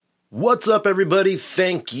What's up, everybody?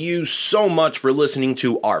 Thank you so much for listening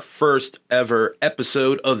to our first ever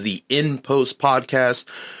episode of the In Post podcast.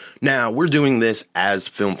 Now, we're doing this as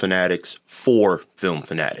film fanatics for film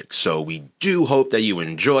fanatics, so we do hope that you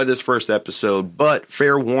enjoy this first episode, but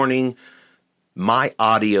fair warning, my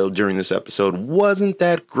audio during this episode wasn't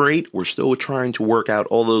that great. We're still trying to work out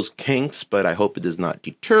all those kinks, but I hope it does not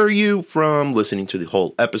deter you from listening to the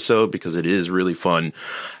whole episode because it is really fun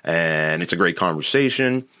and it's a great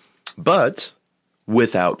conversation. But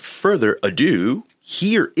without further ado,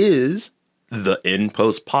 here is the In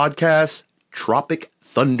Post Podcast Tropic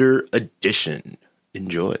Thunder edition.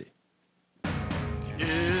 Enjoy.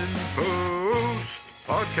 In Post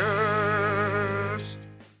Podcast.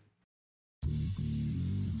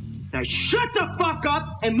 Now shut the fuck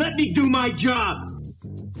up and let me do my job.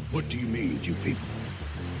 What do you mean, you people?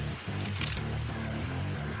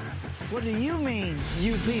 What do you mean,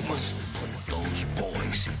 you people? Must put those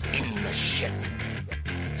boys in the shit.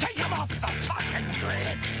 Take them off the fucking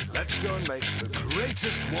grid. Let's go and make the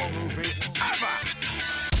greatest war movie ever.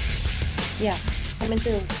 Yeah, coming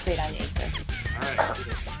through great on Anchor.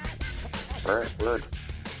 All right, good.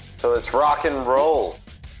 So let's rock and roll.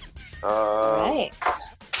 Right.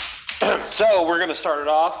 So we're going to start it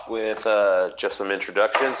off with just some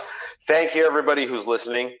introductions. Thank you, everybody who's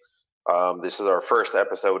listening. This is our first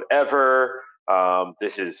episode ever.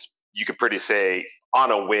 This is, you could pretty say,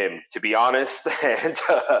 on a whim, to be honest. And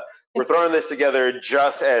we're throwing this together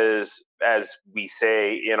just as we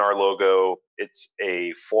say in our logo. It's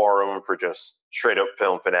a forum for just straight up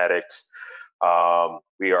film fanatics.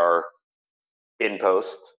 We are In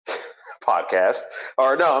Post Podcast.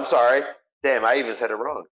 Or no, I'm sorry. Damn, I even said it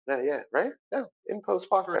wrong. Yeah, right? No, In Post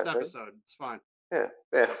Podcast. First episode. Right? It's fine. Yeah.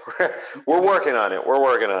 We're working on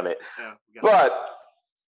it. Yeah, But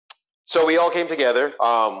so we all came together.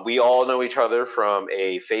 We all know each other from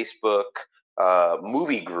a Facebook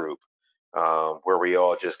movie group where we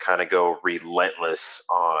all just kind of go relentless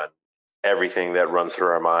on everything that runs through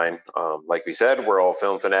our mind. Like we said, we're all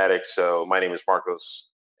film fanatics. So my name is Marcos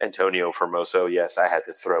Antonio Formoso. Yes, I had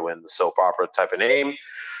to throw in the soap opera type of name.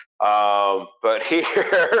 But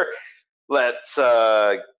here, let's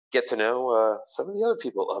get to know some of the other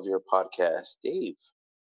people of your podcast. Dave.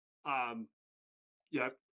 Yeah,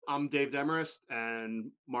 I'm Dave Demarest,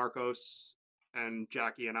 and Marcos and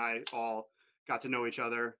Jackie and I all got to know each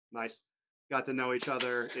other. Got to know each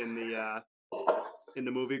other in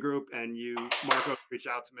the movie group, and Marcos, reached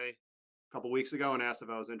out to me a couple weeks ago and asked if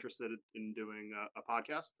I was interested in doing a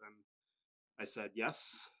podcast, and I said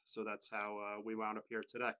yes. So that's how we wound up here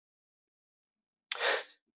today.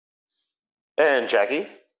 And Jackie.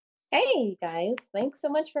 Hey, guys. Thanks so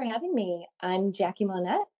much for having me. I'm Jackie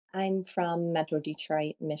Monette. I'm from Metro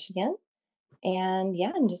Detroit, Michigan. And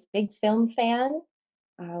yeah, I'm just a big film fan.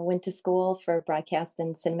 Went to school for broadcast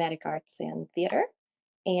and cinematic arts and theater.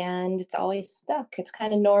 And it's always stuck. It's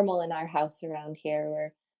kind of normal in our house around here.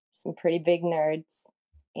 We're some pretty big nerds.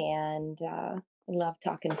 And we love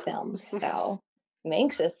talking films. So I'm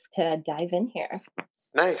anxious to dive in here.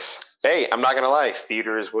 Nice. Hey, I'm not going to lie.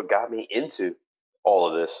 Theater is what got me into all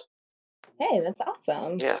of this. Hey, that's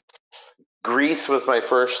awesome. Yeah. Grease was my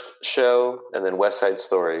first show, and then West Side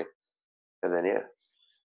Story. And then, yeah,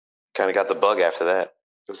 kind of got the bug after that.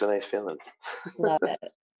 It was a nice feeling. Love it.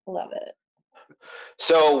 Love it.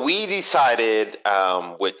 So we decided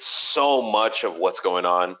with so much of what's going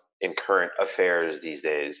on in current affairs these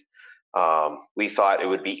days, we thought it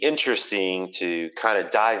would be interesting to kind of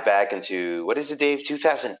dive back into, what is it, Dave?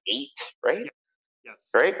 2008, right? Yes.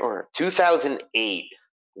 Right? Or 2008,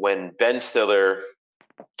 when Ben Stiller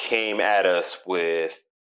came at us with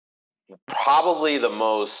probably the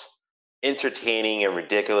most entertaining and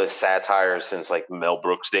ridiculous satire since like Mel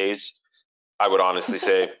Brooks days, I would honestly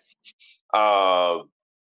say, about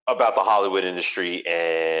the Hollywood industry.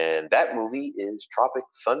 And that movie is Tropic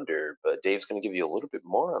Thunder, but Dave's going to give you a little bit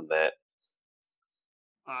more on that.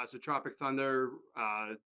 So Tropic Thunder,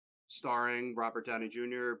 starring Robert Downey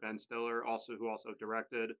Jr., Ben Stiller, who also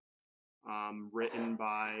directed, written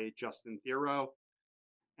by Justin Theroux.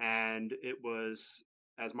 And it was,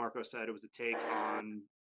 as Marco said, it was a take on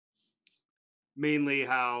mainly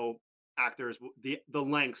how actors, the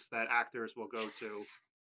lengths that actors will go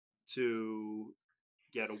to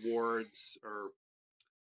get awards or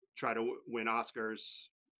try to win Oscars.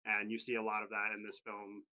 And you see a lot of that in this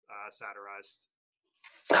film satirized.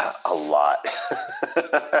 A lot.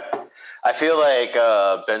 I feel like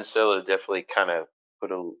Ben Stiller definitely kind of put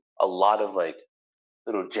a lot of like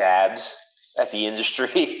little jabs at the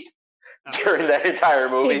industry during that entire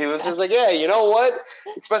movie. He was just like, yeah, you know what?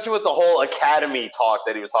 Especially with the whole Academy talk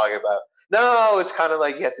that he was talking about. No, it's kind of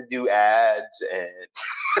like you have to do ads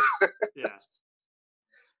and Yeah.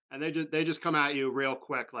 And they just come at you real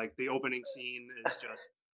quick. Like the opening scene is just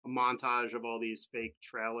a montage of all these fake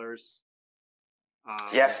trailers.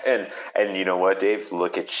 Yes, and you know what, Dave?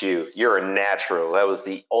 Look at you. You're a natural. That was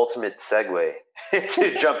the ultimate segue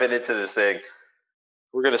to jumping into this thing.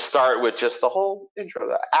 We're going to start with just the whole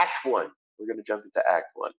intro, Act 1. We're going to jump into Act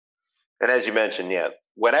 1. And as you mentioned, yeah,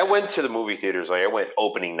 when I went to the movie theaters, like I went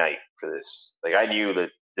opening night for this. Like I knew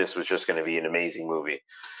that this was just going to be an amazing movie.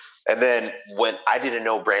 And then when I didn't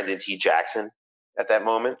know Brandon T. Jackson at that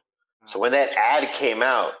moment. So when that ad came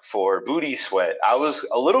out for Booty Sweat, I was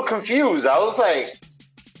a little confused. I was like,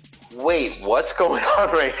 wait, what's going on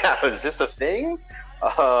right now? Is this a thing?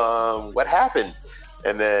 What happened?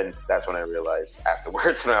 And then that's when I realized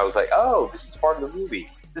afterwards, and I was like, oh, this is part of the movie.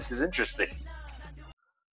 This is interesting.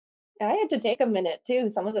 I had to take a minute too.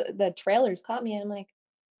 Some of the trailers caught me and I'm like,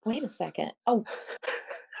 wait a second. Oh,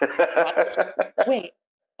 wait.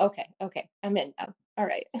 Okay. I'm in now. All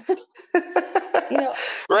right.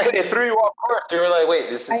 Right? It threw you off course. You were like, wait,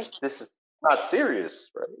 this is not serious,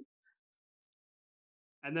 right?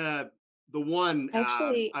 And the one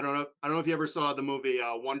actually, I don't know if you ever saw the movie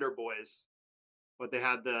Wonder Boys, but they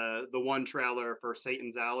had the one trailer for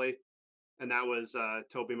Satan's Alley, and that was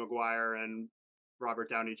Tobey Maguire and Robert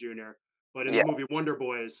Downey Jr. But in the movie Wonder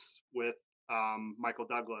Boys with Michael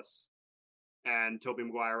Douglas and Tobey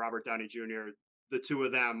Maguire, Robert Downey Jr., the two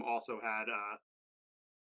of them also had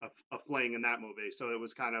a fling in that movie. So it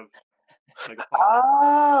was kind of like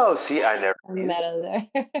oh, see, I never meta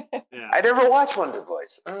there. Yeah. I never watched Wonder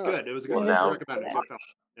Boys. Oh. Good. It was a good film. Good film.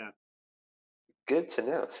 Yeah. Good to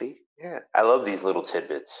know. See, yeah, I love these little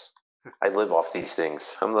tidbits. I live off these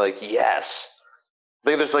things. I'm like, yes. I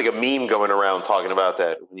think there's like a meme going around talking about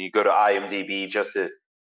that when you go to IMDb just to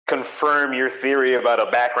confirm your theory about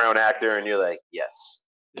a background actor, and you're like, yes,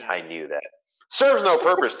 I knew that. Serves no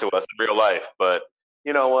purpose to us in real life, but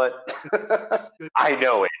you know what? I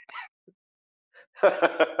know it.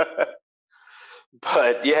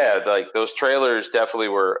 But yeah, like those trailers definitely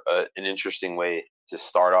were an interesting way to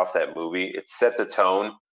start off that movie. It set the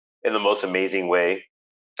tone in the most amazing way.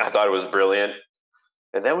 I thought it was brilliant.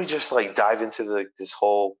 And then we just like dive into this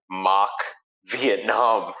whole mock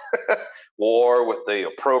Vietnam war with the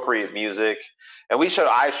appropriate music. And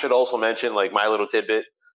I should also mention, like, my little tidbit.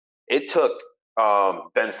 It took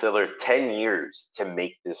Ben Stiller 10 years to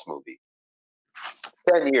make this movie.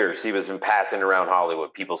 10 years he was been passing around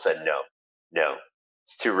Hollywood. People said no,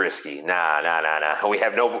 it's too risky. Nah.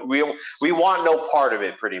 We want no part of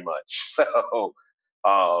it, pretty much. So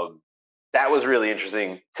that was really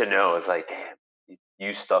interesting to know. It's like, damn,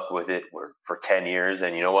 you stuck with it for 10 years,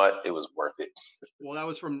 and you know what? It was worth it. Well, that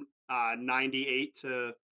was from 98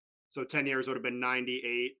 to, so 10 years would have been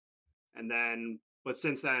 98. And then, but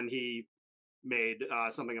since then, he made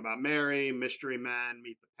Something About Mary, Mystery Men,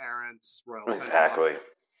 Meet the Parents, Royal Exactly.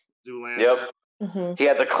 Zoolander. Yep. Mm-hmm. He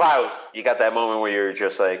had the clout. You got that moment where you're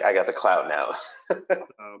just like, I got the clout now.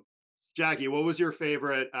 Jackie, what was your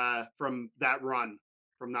favorite from that run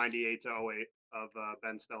from 98 to 08 of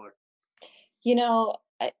Ben Stiller?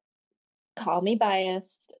 Call me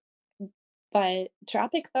biased, but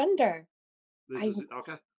Tropic Thunder.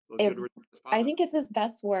 Okay. I think it's his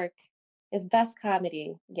best work, his best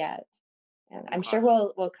comedy yet. And I'm sure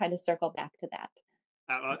we'll kind of circle back to that.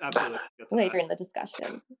 Absolutely. Later in the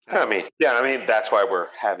discussion. I mean, that's why we're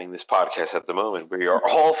having this podcast at the moment. We are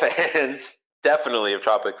all fans, definitely, of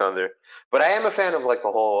Tropic Thunder. But I am a fan of like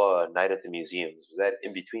the whole Night at the Museums. Was that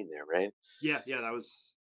in between there, right? Yeah, that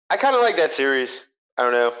was. I kind of like that series. I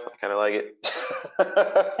don't know. I kind of like it.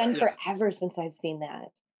 It's been forever since I've seen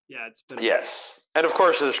that. Yeah, it's been. Yes. And of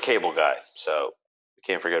course, there's Cable Guy. So we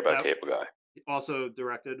can't forget about Cable Guy. Also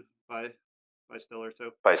directed by Stiller,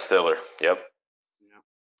 too. By Stiller, yep.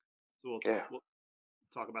 So we'll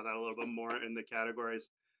talk about that a little bit more in the categories.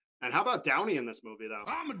 And how about Downey in this movie, though?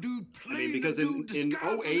 I'm a dude playing because in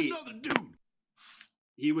 08, another dude.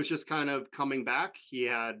 He was just kind of coming back. He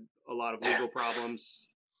had a lot of legal problems.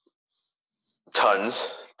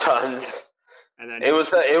 Tons. And then it was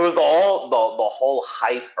the whole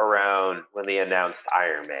hype around when they announced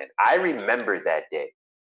Iron Man. I remember that day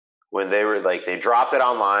when they were like, they dropped it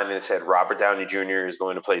online and said Robert Downey Jr. is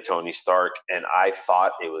going to play Tony Stark, and I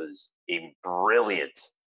thought it was a brilliant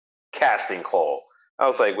casting call. I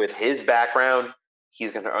was like, with his background,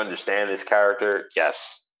 he's going to understand this character.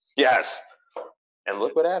 Yes. And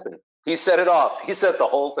look what happened. He set it off. He set the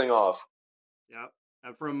whole thing off. Yeah.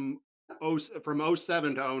 And from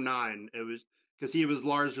 07 to 09, it was because he was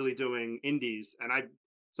largely doing indies, and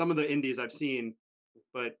some of the indies I've seen,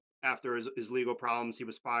 but after his legal problems, he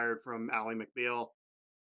was fired from Ally McBeal.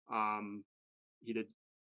 He did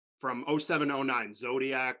from 07 to 09,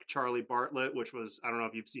 Zodiac, Charlie Bartlett, which was, I don't know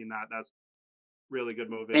if you've seen that. That's a really good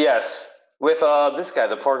movie. Yes, with this guy,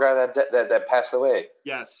 the poor guy that passed away.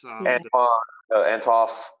 Yes.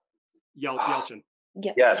 Antoff. Yelchin.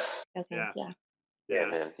 Yes. Okay, Yeah,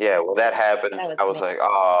 man. Yeah, well, that happened. I was like,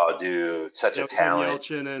 oh, dude, such a talent.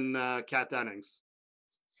 Yelchin and Kat Dennings.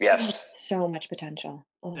 Yes. So much potential.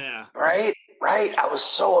 Oh. Yeah. Right. I was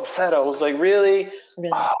so upset. I was like, really?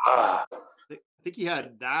 Really? I think he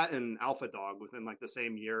had that and Alpha Dog within like the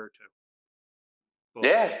same year or two. Both.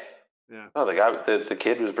 Yeah. Oh, the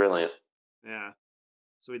kid was brilliant. Yeah.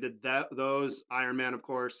 So he did those. Iron Man, of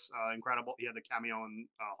course, incredible. He had the cameo in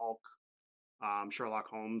Hulk, Sherlock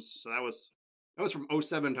Holmes. So that was from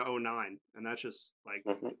 07 to 09, and that's just like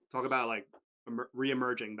talk about like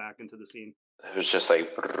re-emerging back into the scene. It was just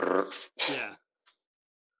like, yeah.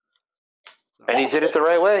 So. And he did it the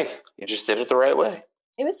right way. He just did it the right way.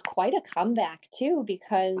 It was quite a comeback too,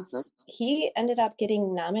 because he ended up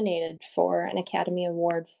getting nominated for an Academy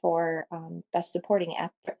Award for Best Supporting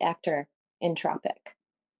Actor in Tropic.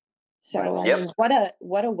 So I mean,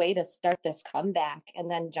 what a way to start this comeback,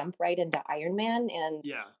 and then jump right into Iron Man and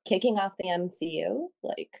kicking off the MCU.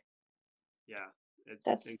 Like,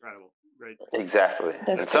 that's incredible, right? Exactly.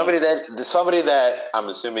 And somebody that I'm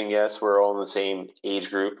assuming, yes, we're all in the same age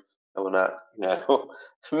group. I will not,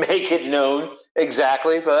 make it known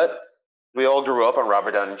exactly, but we all grew up on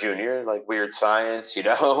Robert Downey Jr., like Weird Science, and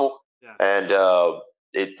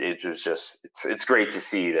it was just it's great to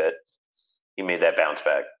see that he made that bounce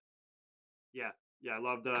back. I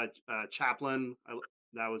loved Chaplin.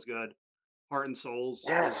 That was good. Heart and Souls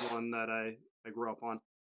was one that I grew up on.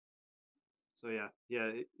 So he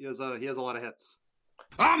has a lot of hits.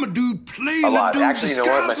 I'm a dude playing a lot. A dude. Actually, you know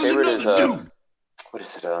what? My favorite is what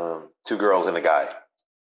is it? Two Girls and a Guy.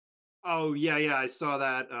 Oh yeah, I saw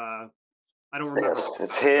that. I don't remember. Yes,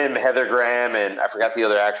 it's him, Heather Graham, and I forgot the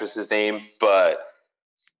other actress's name. But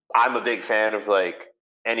I'm a big fan of like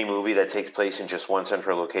any movie that takes place in just one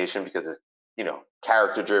central location because it's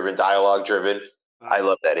character driven, dialogue driven. I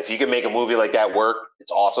love that. If you can make a movie like that work,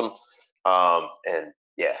 it's awesome. And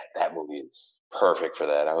yeah, that movie is perfect for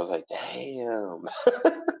that. I was like, damn.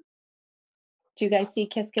 Did you guys see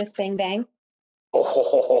Kiss Kiss Bang Bang?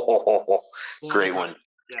 Oh, great one.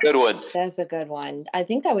 Yeah. Good one. That's a good one. I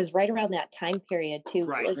think that was right around that time period too.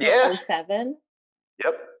 Right. Was it 07?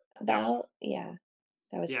 Yep. That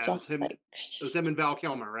was just him, like... It was him and Val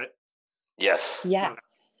Kilmer, right? Yes. Yes. Okay.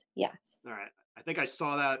 Yes. All right. I think I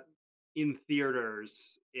saw that in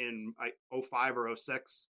theaters in 05 or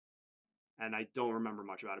 06, and I don't remember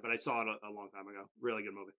much about it, but I saw it a long time ago. Really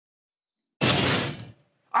good movie.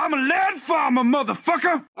 I'm a land farmer,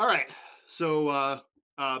 motherfucker! All right. So,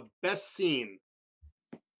 best scene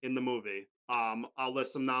in the movie. I'll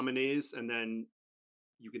list some nominees, and then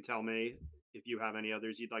you can tell me if you have any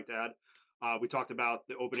others you'd like to add. We talked about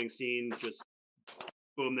the opening scene, just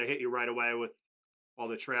boom, they hit you right away with all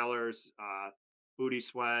the trailers, Booty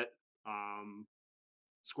Sweat,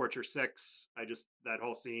 Scorcher 6. That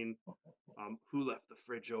whole scene. Who left the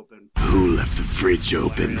fridge open? Who left the fridge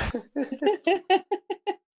open?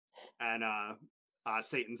 And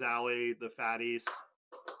Satan's Alley, The Fatties.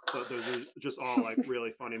 So those are just all like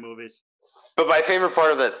really funny movies. But my favorite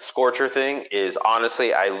part of that Scorcher thing is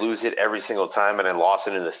honestly, I lose it every single time, and I lost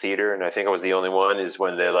it in the theater, and I think I was the only one. Is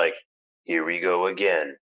when they're like, "Here we go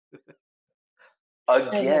again."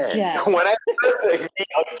 Again. When I heard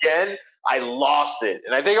again, I lost it.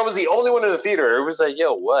 And I think I was the only one in the theater. It was like,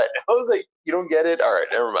 yo, what? I was like, you don't get it? All right,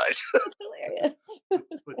 never mind. That's hilarious.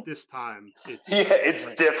 But this time,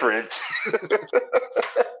 it's different.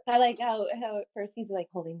 I like how at first he's like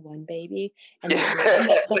holding one baby, and then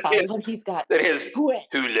the following one he's got who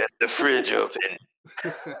left the fridge open.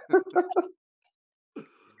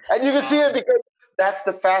 And you can see it because that's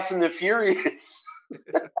the Fast and the Furious.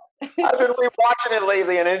 I've been rewatching it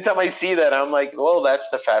lately, and anytime I see that, I'm like, well, that's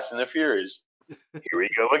the Fast and the Furious. Here we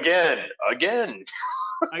go again. Dom's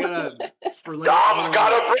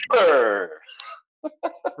got a brother.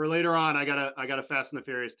 For later on, I got a Fast and the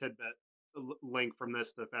Furious tidbit link from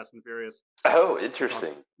this to Fast and the Furious. Oh,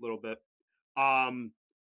 interesting. A little bit. The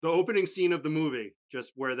opening scene of the movie,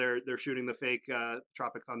 just where they're shooting the fake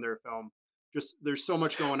Tropic Thunder film. Just there's so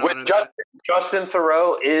much going on. Justin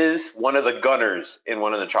Theroux is one of the gunners in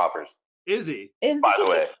one of the choppers. Is he? By the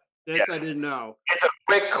way. This I didn't know. It's a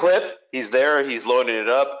quick clip. He's there. He's loading it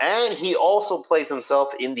up. And he also plays himself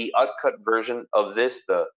in the uncut version of this,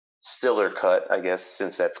 the Stiller cut, I guess,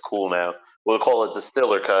 since that's cool now. We'll call it the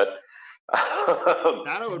Stiller cut.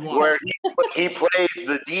 That I would watch. Where he plays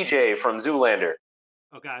the DJ from Zoolander.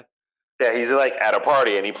 Okay. Yeah, he's like at a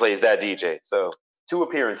party and he plays that DJ. So 2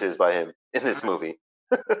 appearances by him in this movie.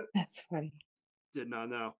 That's funny. Did not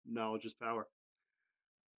know. Knowledge is power.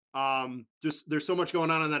 Just there's so much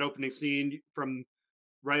going on in that opening scene. From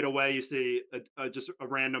right away, you see just a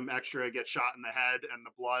random extra get shot in the head, and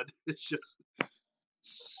the blood is just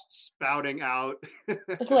spouting out.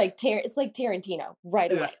 It's like Tarantino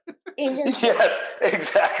right away in your face, Yes,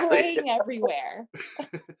 exactly. spraying everywhere.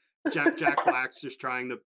 Jack Black's just trying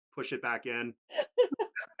to push it back in,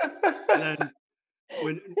 and then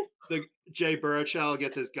when the Jay Baruchel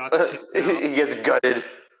gets his guts kicked out, He gets gutted.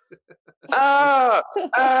 Ah!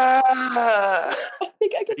 I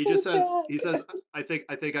think I could he put just it says, back. he says, I think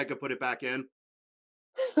I could put it back in.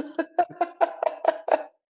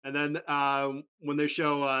 And then when they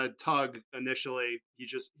show Tug initially,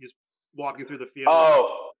 he's walking through the field.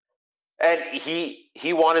 Oh, and he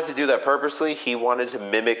wanted to do that purposely. He wanted to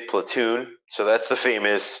mimic Platoon. So that's the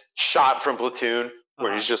famous shot from Platoon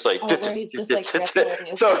where he's just like, where he's just, like, wrestling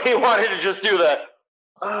his- so he wanted to just do that.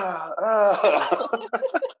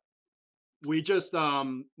 We just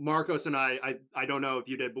Marcos and I don't know if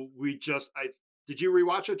you did, but did you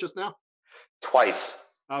rewatch it just now? Twice.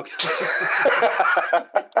 Okay.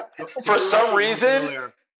 For some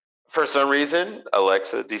reason,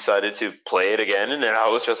 Alexa decided to play it again, and then I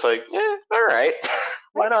was just like, "Yeah, all right,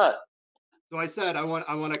 why not?" So I said I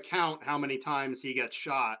want to count how many times he gets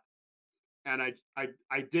shot, and I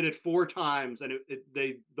did it 4 times, and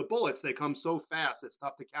the bullets, they come so fast it's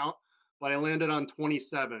tough to count, but I landed on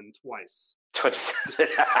 27 twice. 27.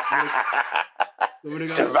 Go,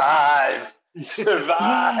 Survive.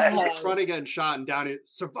 Front again, shot, and down it.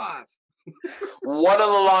 Survive. One of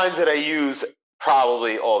the lines that I use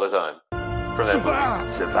probably all the time from that movie.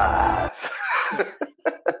 Survive.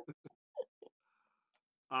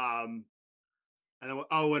 And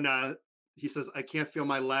then, he says, "I can't feel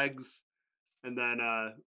my legs," and then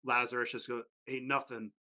Lazarus just goes, "Ain't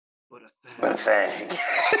nothing but a thing."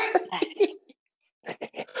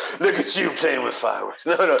 Look at you playing with fireworks.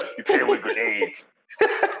 No, you're playing with grenades.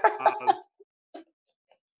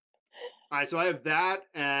 All right, so I have that,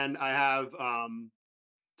 and I have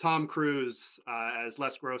Tom Cruise as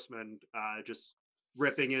Les Grossman, just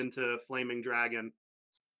ripping into Flaming Dragon.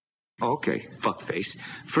 Okay, fuckface.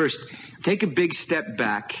 First, take a big step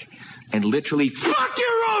back and literally fuck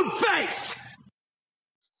your own face!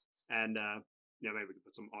 And, maybe we can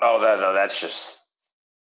put some...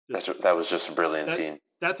 That was just a brilliant scene.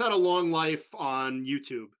 That's had a long life on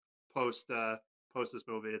YouTube post this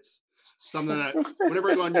movie. It's something that whenever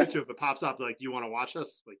I go on YouTube, it pops up like, "Do you want to watch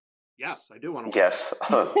this?" Like, yes, I do want to watch Yes,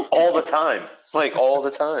 all the time. Like, all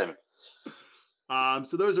the time.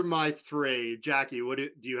 So those are my 3. Jackie, do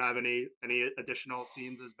you have any additional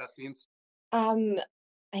scenes as best scenes? I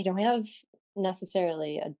don't have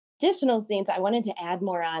necessarily additional scenes. I wanted to add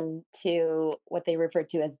more on to what they refer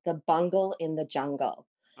to as the bungle in the jungle.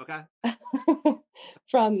 Okay.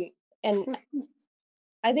 And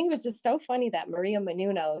I think it was just so funny that Maria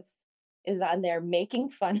Menounos is on there making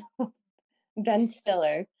fun of Ben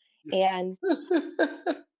Stiller, and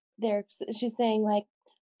she's saying like,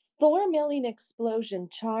 4 million explosion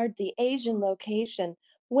charred the Asian location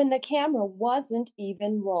when the camera wasn't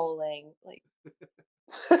even rolling. Like,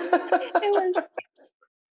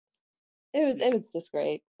 it was just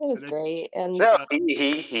great. It was great, and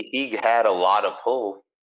he had a lot of pull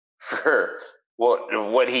for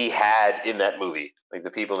what he had in that movie, like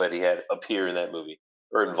the people that he had appear in that movie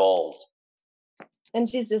or involved. And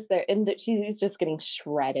she's just there, and she's just getting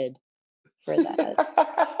shredded for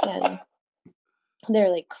that. And they're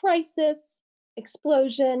like, crisis,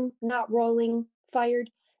 explosion, not rolling,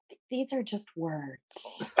 fired. These are just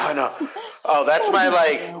words. I know. Oh, that's my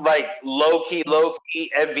like low key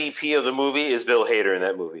MVP of the movie is Bill Hader in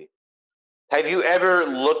that movie. Have you ever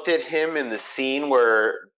looked at him in the scene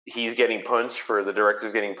where he's getting punched, for the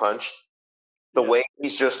director's getting punched? The way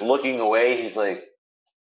he's just looking away, he's like,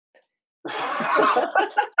 I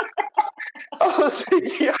was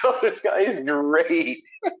like, yo, this guy is great.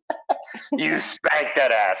 You spanked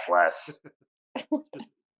that ass, Les. Just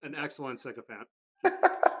an excellent sycophant.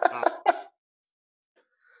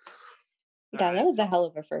 Yeah, that was a hell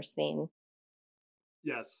of a first scene.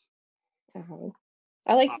 Yes.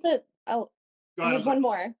 I liked the. Oh, Go I ahead, have one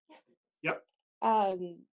more. Yep.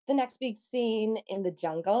 The next big scene in the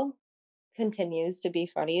jungle continues to be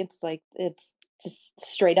funny. It's like, it's just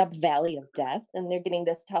straight up Valley of Death, and they're getting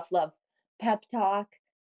this tough love pep talk,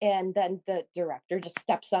 and then the director just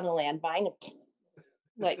steps on a landmine and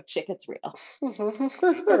like, shit gets real.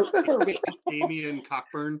 For real. Damien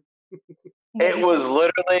Cockburn. It was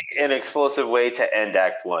literally an explosive way to end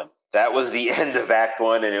Act 1. That was the end of Act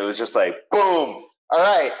 1, and it was just like, boom! All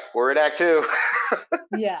right, we're in Act 2.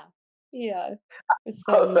 Yeah.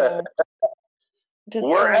 So, just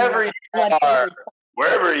wherever you blood are, fever.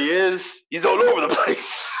 wherever he is, he's all over the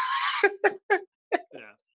place.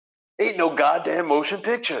 Ain't no goddamn motion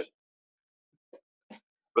picture.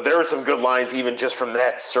 But there were some good lines even just from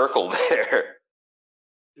that circle there.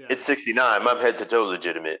 Yeah. It's 69. I'm head to toe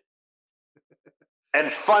legitimate.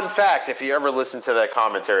 And fun fact, if you ever listen to that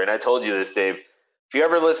commentary, and I told you this, Dave, if you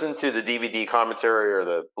ever listen to the DVD commentary or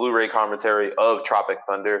the Blu-ray commentary of Tropic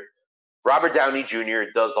Thunder, Robert Downey Jr.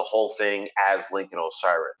 does the whole thing as Lincoln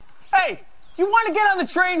Osiris. Hey, you want to get on the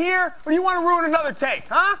train here, or you want to ruin another take,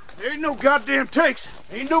 huh? There ain't no goddamn takes.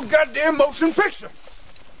 Ain't no goddamn motion picture.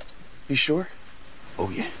 You sure? Oh,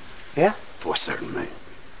 yeah. Yeah? For certain, man.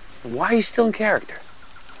 Why are you still in character?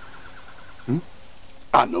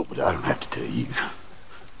 I know, but I don't have to tell you.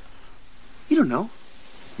 You don't know.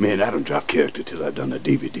 Man, I don't drop character till I've done the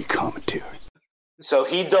DVD commentary. So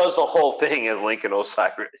he does the whole thing as Lincoln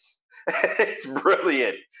Osiris. It's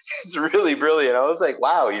brilliant. It's really brilliant. I was like,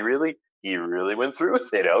 wow, he really went through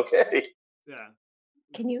with it. Okay. Yeah.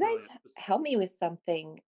 Can you guys help me with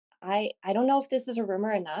something? I don't know if this is a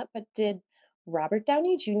rumor or not, but did Robert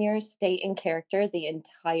Downey Jr. stay in character the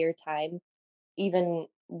entire time, even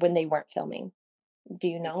when they weren't filming? Do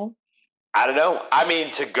you know? I don't know. I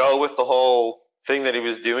mean, to go with the whole thing that he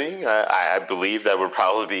was doing, I believe that would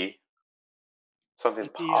probably be something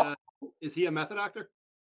possible. Is he a method actor?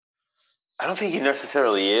 I don't think he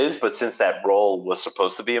necessarily is, but since that role was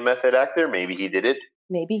supposed to be a method actor, maybe he did it.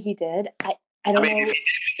 Maybe he did. I don't know.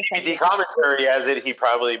 If the commentary as it, he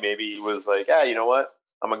probably maybe was like, you know what?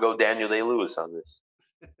 I'm going to go Daniel Day-Lewis on this.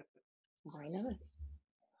 Why not?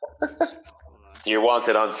 You're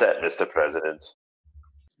wanted on set, Mr. President.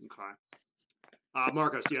 Okay.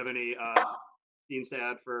 Marcos, do you have any scenes to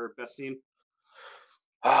add for best scene?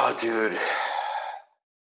 Oh, dude.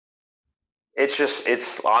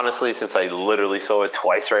 It's honestly, since I literally saw it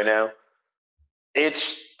twice right now,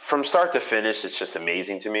 it's from start to finish, it's just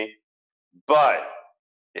amazing to me. But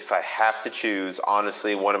if I have to choose,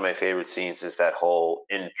 honestly, one of my favorite scenes is that whole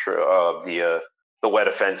intro of the wet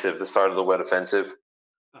offensive, the start of the wet offensive.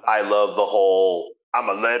 I love the whole I'm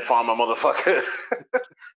a lead farmer motherfucker.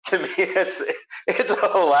 To me, it's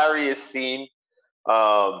a hilarious scene.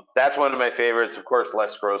 That's one of my favorites. Of course,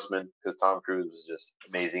 Les Grossman, because Tom Cruise was just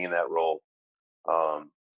amazing in that role.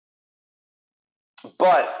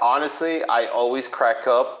 But honestly, I always crack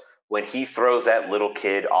up when he throws that little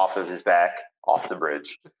kid off of his back, off the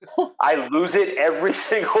bridge. I lose it every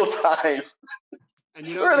single time. And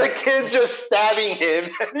you know, where the kid's just stabbing him,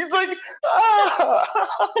 and he's like, ah!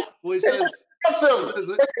 Well, he says,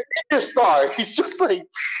 star. He's just like,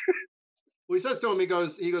 well, he says to him, he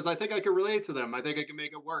goes, I think I can relate to them. I think I can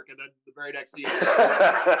make it work. And then the very next scene,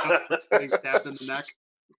 getting stabbed in the neck.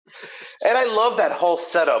 And I love that whole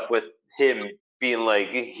setup with him being like,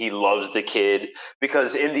 he loves the kid,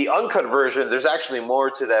 because in the uncut version, there's actually more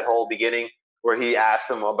to that whole beginning where he asks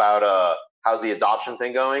him about how's the adoption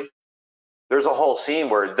thing going. There's a whole scene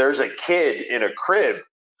where there's a kid in a crib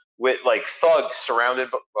with like thugs surrounded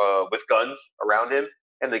with guns around him,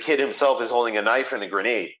 and the kid himself is holding a knife and a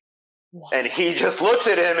grenade. What? And he just looks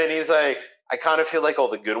at him and he's like, I kind of feel like all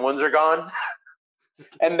the good ones are gone.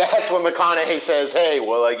 And that's when McConaughey says, hey,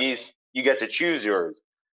 well, I guess you get to choose yours.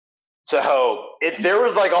 So there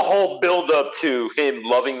was like a whole build-up to him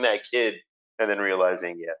loving that kid and then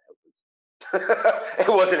realizing, it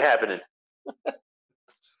wasn't happening.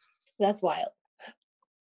 That's wild.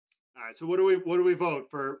 All right, so what do we vote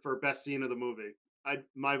for best scene of the movie?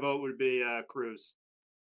 My vote would be Cruise.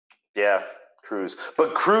 Yeah, Cruise.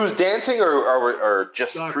 But Cruise dancing or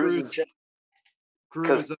just Cruise?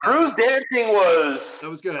 Because Cruise dancing was... That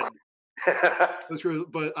was good. That was Cruise,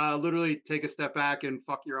 but literally take a step back and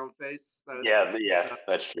fuck your own face.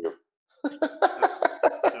 That's true.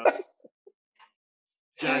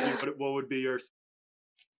 Jackie, what would be yours?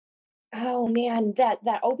 Oh man, that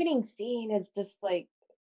opening scene is just like,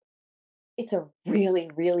 it's a really,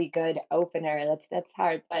 really good opener. That's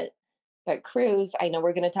hard, but Cruz, I know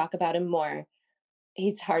we're going to talk about him more.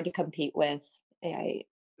 He's hard to compete with.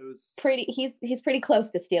 He's pretty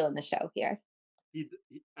close to stealing the show here.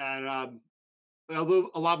 And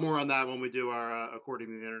a lot more on that when we do our According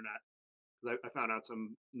to the Internet, because I found out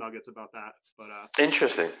some nuggets about that. But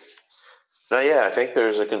interesting. No, yeah, I think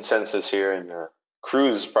there's a consensus here, and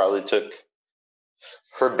Cruz probably took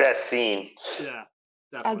her best scene. Yeah,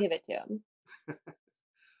 definitely. I'll give it to him.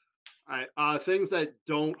 All right, things that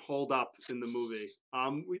don't hold up in the movie.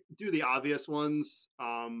 We do the obvious ones.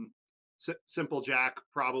 Simple Jack,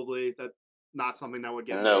 probably that not something that would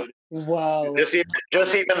get No. made. Whoa. Just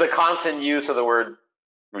even the constant use of the word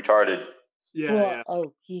retarded. Yeah.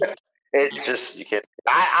 Oh, It's just, you can't.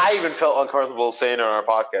 I even felt uncomfortable saying it on our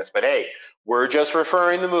podcast, but hey, we're just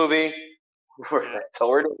referring the movie. That's all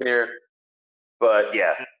we're doing here. But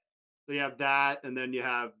yeah. So you have that, and then you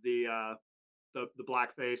have the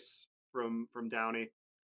blackface from Downey,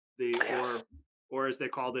 or as they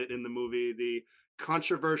called it in the movie, the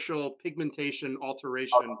controversial pigmentation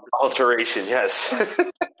alteration. Alteration, yes.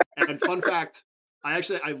 And fun fact, I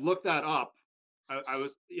looked that up. I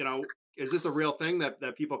was, is this a real thing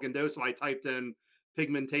that people can do? So I typed in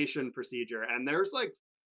pigmentation procedure, and there's like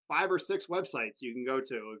 5 or 6 websites you can go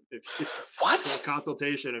to what for a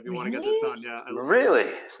consultation if you want to get this done. Yeah, really?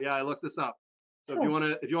 Yeah, I looked this up. So if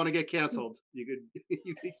you want to get canceled, you could.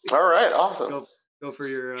 All right, awesome. Go for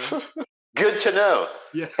your. Good to know.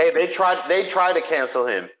 Yeah. Hey, they tried to cancel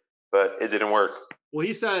him, but it didn't work. Well,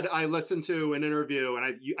 he said I listened to an interview,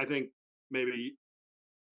 and I think maybe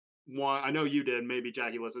one. I know you did. Maybe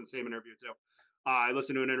Jackie listened to the same interview too. I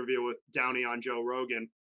listened to an interview with Downey on Joe Rogan,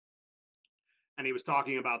 and he was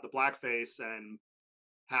talking about the blackface and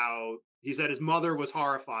how he said his mother was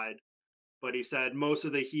horrified, but he said most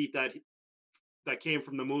of the heat that came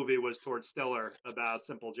from the movie was towards Stiller about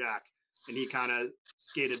Simple Jack, and he kind of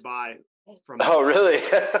skated by from. Oh, really?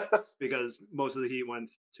 Because most of the heat went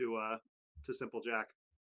to Simple Jack.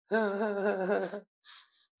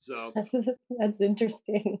 So that's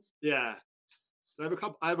interesting. Yeah. So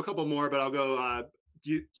I have a couple more, but I'll go.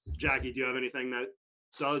 Jackie, do you have anything that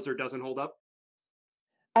does or doesn't hold up?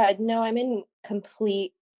 No, I'm in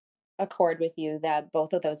complete accord with you that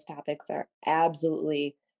both of those topics are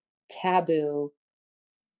absolutely taboo,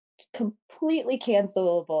 completely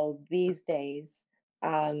cancelable these days.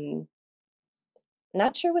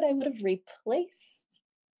 Not sure what I would have replaced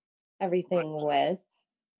everything with.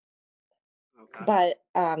 Okay.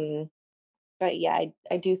 But yeah,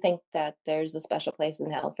 I do think that there's a special place in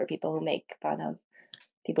hell for people who make fun of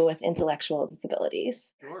people with intellectual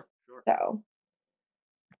disabilities. Sure. So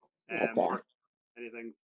that's it.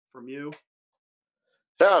 Anything from you?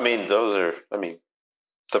 No, those are,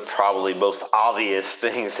 the probably most obvious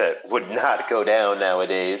things that would not go down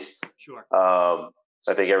nowadays. Sure. I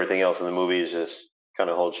think everything else in the movie is just kind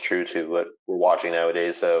of holds true to what we're watching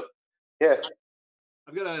nowadays. So, yeah.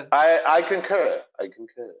 I concur.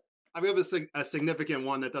 I've got a significant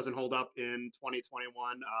one that doesn't hold up in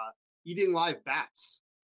 2021. Eating live bats.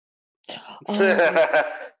 I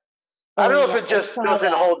don't know if it just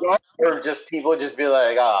doesn't hold up or just people just be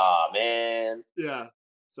like, "Ah, man." Yeah.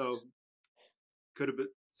 So could have been.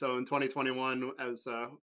 So in 2021, as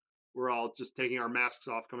we're all just taking our masks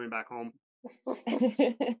off, coming back home.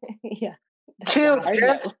 Yeah. Chill,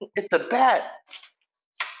 Jeff. It's a bat.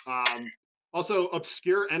 Also,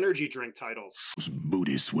 obscure energy drink titles.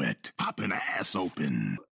 Booty sweat, popping ass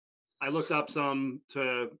open. I looked up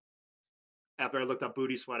after I looked up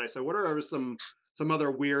booty sweat, I said, what are some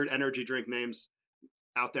other weird energy drink names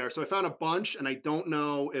out there? So I found a bunch, and I don't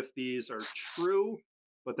know if these are true,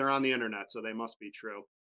 but they're on the internet, so they must be true.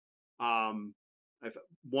 One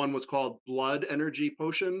was called Blood Energy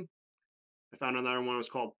Potion. I found another one was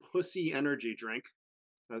called Pussy Energy Drink.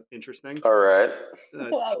 That's interesting. All right.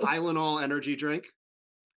 Tylenol Energy Drink.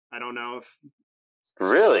 I don't know if.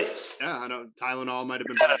 Really? Yeah, I know Tylenol might have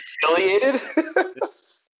been affiliated.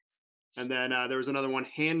 And then there was another one,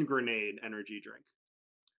 Hand Grenade Energy Drink.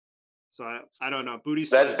 So I don't know. Booty.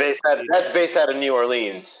 That's based out of New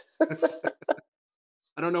Orleans.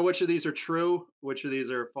 I don't know which of these are true, which of these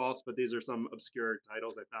are false, but these are some obscure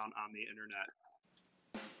titles I found on the internet.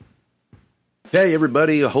 Hey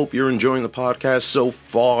everybody, I hope you're enjoying the podcast so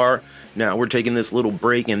far. Now we're taking this little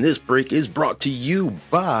break, and this break is brought to you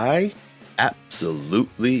by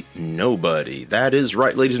absolutely nobody. That is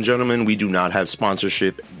right, ladies and gentlemen, we do not have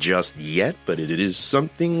sponsorship just yet, but it is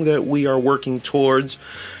something that we are working towards.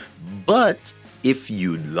 But if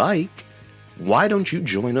you'd like, why don't you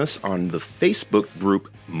join us on the Facebook group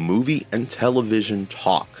Movie and Television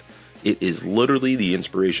Talk? It is literally the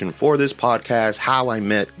inspiration for this podcast, how I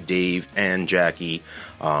met Dave and Jackie,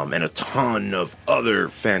 and a ton of other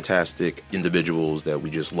fantastic individuals that we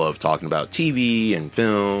just love talking about TV and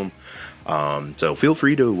film. So feel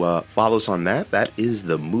free to follow us on that. That is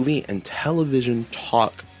the Movie and Television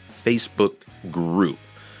Talk Facebook group.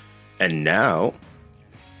 And now,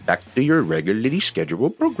 back to your regularly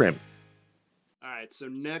scheduled program. All right, so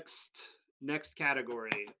next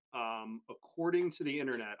category, according to the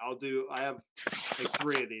internet, I have like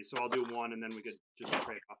 3 of these, so I'll do one and then we could just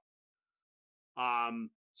trade off.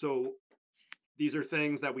 So these are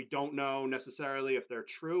things that we don't know necessarily if they're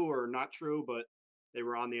true or not true, but they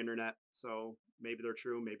were on the internet, so maybe they're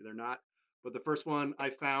true, maybe they're not. But the first one I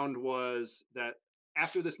found was that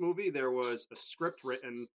after this movie, there was a script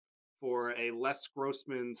written for a Les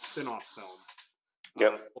Grossman spin-off film.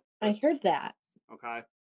 Yep. I heard that. Okay,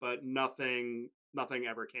 but nothing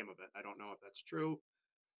ever came of it. I don't know if that's true,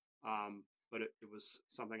 but it was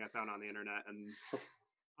something I found on the internet, and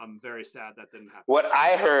I'm very sad that didn't happen. What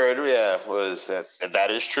I heard, was that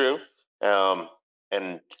is true.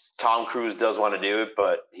 And Tom Cruise does want to do it,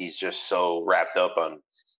 but he's just so wrapped up on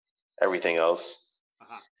everything else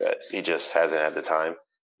that he just hasn't had the time.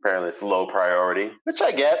 Apparently, it's low priority, which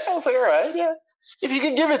I get. I was like, all right, yeah. If you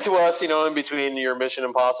could give it to us, in between your Mission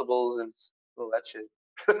Impossibles and all that shit.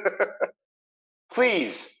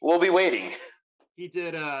 Please, we'll be waiting. He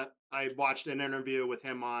did. I watched an interview with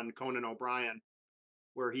him on Conan O'Brien,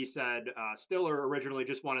 where he said Stiller originally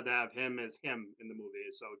just wanted to have him as him in the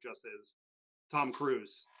movie, so just as Tom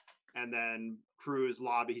Cruise. And then Cruise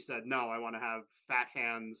lobby, he said, no, I want to have fat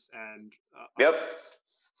hands and... Yep.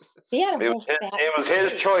 Yeah, it was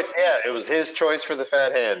his choice. Yeah, it was his choice for the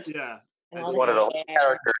fat hands. Yeah. I just wanted a whole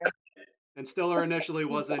character. And Stiller initially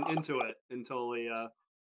wasn't into it until he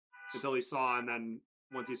saw, and then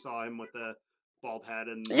once he saw him with the bald head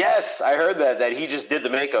and... Yes, I heard that he just did the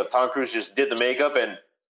makeup. Tom Cruise just did the makeup and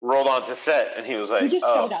rolled onto set, and he was like, he just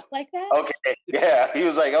showed up like that? Okay. Yeah, he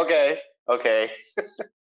was like, okay. I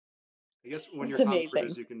guess when you're Tom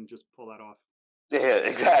Cruise, you can just pull that off. Yeah,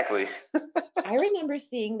 exactly. I remember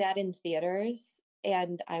seeing that in theaters,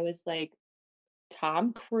 and I was like,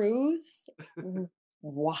 Tom Cruise?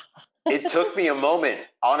 Wow. It took me a moment,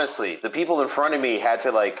 honestly. The people in front of me had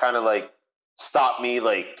to kind of stop me,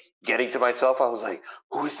 getting to myself. I was like,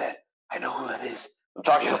 who is that? I know who that is. I'm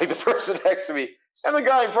talking like the person next to me. And the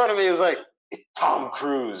guy in front of me was like, it's Tom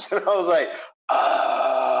Cruise. And I was like,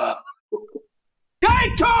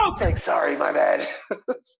 It's like, sorry, my bad.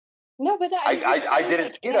 No, but I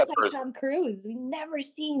didn't see that person. Tom Cruise. We've never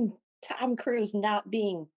seen Tom Cruise not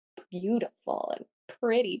being beautiful and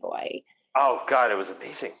pretty boy. Oh God, it was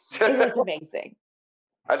amazing. It was amazing.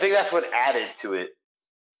 I think that's what added to it.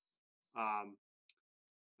 All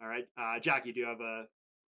right, Jackie, do you have a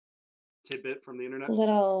tidbit from the internet?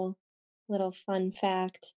 Little fun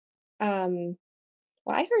fact. Well,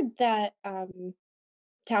 I heard that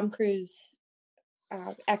Tom Cruise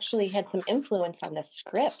actually had some influence on the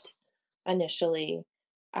script initially.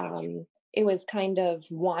 It was kind of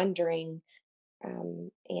wandering,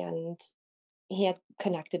 and he had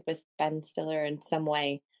connected with Ben Stiller in some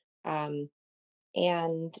way.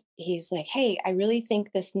 And he's like, hey, I really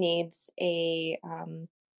think this needs a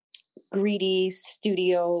greedy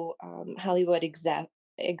studio Hollywood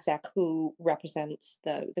exec who represents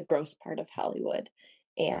the gross part of Hollywood.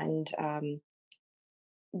 And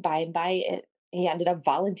by and by, he ended up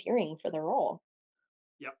volunteering for the role.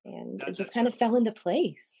 Yep. And it just kind of fell into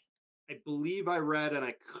place. I believe I read, and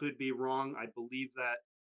I could be wrong, I believe that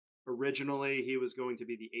originally he was going to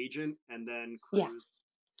be the agent, and then Cruise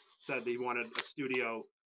said that he wanted a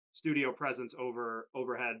studio presence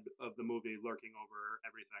overhead of the movie, lurking over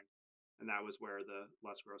everything. And that was where the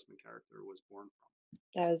Les Grossman character was born from.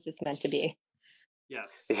 That was just meant to be.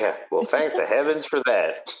 Yes. Yeah, well, thank the heavens for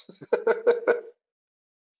that.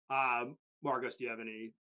 Marcos, do you have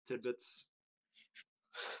any tidbits?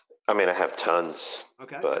 I mean, I have tons.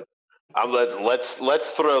 Okay. But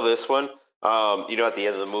let's throw this one. At the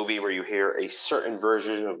end of the movie where you hear a certain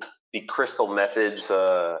version of the Crystal Methods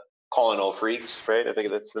Calling All Freaks, right? I think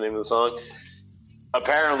that's the name of the song.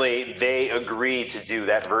 Apparently, they agreed to do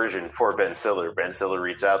that version for Ben Stiller. Ben Stiller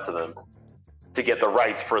reached out to them to get the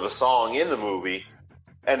rights for the song in the movie,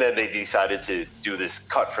 and then they decided to do this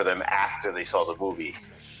cut for them after they saw the movie.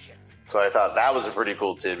 So I thought that was a pretty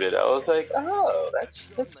cool tidbit. I was like, oh,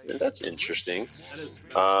 that's interesting.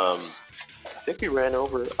 I think we ran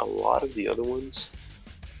over a lot of the other ones,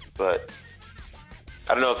 but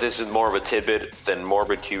I don't know if this is more of a tidbit than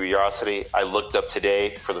morbid curiosity. I looked up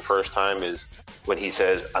today for the first time is when he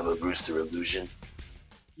says, I'm a rooster illusion.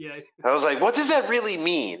 Yeah. I was like, what does that really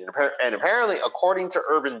mean? And apparently, according to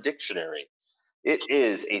Urban Dictionary, it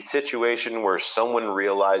is a situation where someone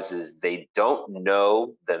realizes they don't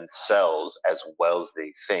know themselves as well as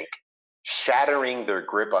they think, shattering their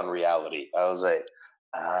grip on reality. I was like,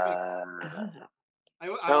 I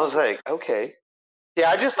was like, okay. Yeah,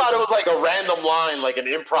 I just thought it was like a random line, like an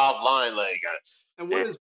improv line. And what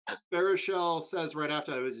is Baruchel says right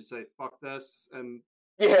after that is he say, fuck this, and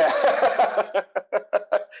yeah.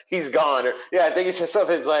 He's gone. Yeah, I think he said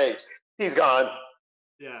something like, he's gone.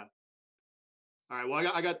 Yeah. All right,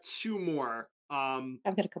 well, I got two more.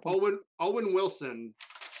 I've got a couple. Owen Wilson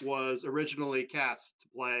was originally cast to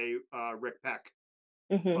play Rick Peck,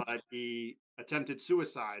 but he attempted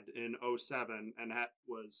suicide in 2007 and had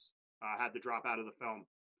to drop out of the film.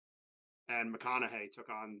 And McConaughey took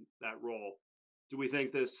on that role. Do we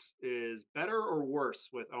think this is better or worse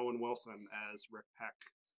with Owen Wilson as Rick Peck?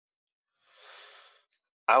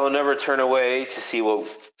 I will never turn away to see what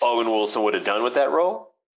Owen Wilson would have done with that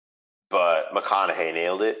role, but McConaughey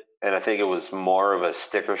nailed it. And I think it was more of a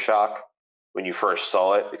sticker shock when you first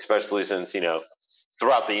saw it, especially since,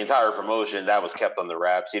 throughout the entire promotion, that was kept on the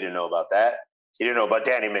wraps. You didn't know about that. You didn't know about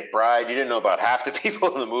Danny McBride. You didn't know about half the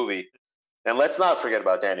people in the movie. And let's not forget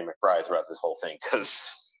about Danny McBride throughout this whole thing,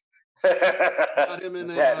 because got him in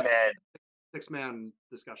that man. 6-man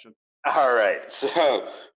discussion. All right. So,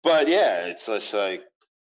 but yeah, it's just like.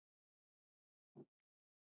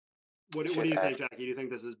 What do you think, Jackie? Do you think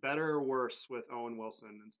this is better or worse with Owen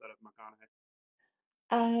Wilson instead of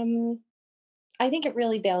McConaughey? I think it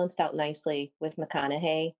really balanced out nicely with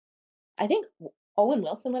McConaughey. I think Owen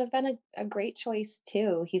Wilson would have been a great choice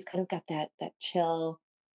too. He's kind of got that chill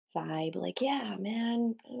vibe, like, yeah,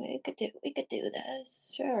 man, we could do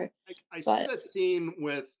this, sure. I see that scene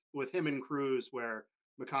with him and Cruise where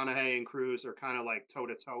McConaughey and Cruise are kind of like toe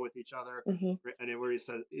to toe with each other, and where he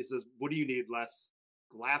says, "What do you need? Less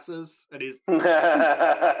glasses?" And he's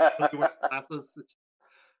glasses,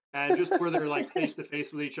 and just where they're like face to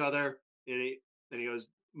face with each other, and he goes,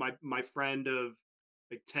 "My friend of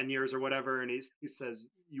like 10 years or whatever," and he says,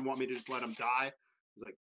 "You want me to just let him die?" He's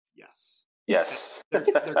like, "Yes." Yes. They're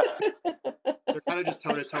kind of just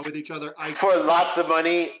toe to toe with each other. For lots of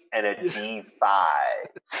money and a G5.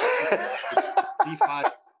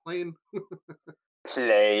 G5 plane.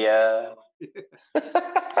 Playa.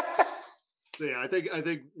 So yeah, I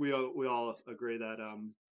think we all agree that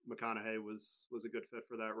McConaughey was a good fit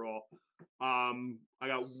for that role. I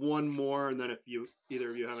got one more, and then if either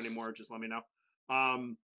of you have any more, just let me know.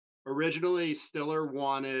 Originally, Stiller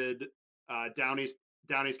wanted Downey's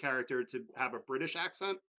character to have a British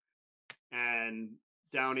accent, and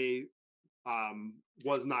Downey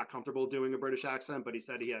was not comfortable doing a British accent, but he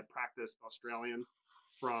said he had practiced Australian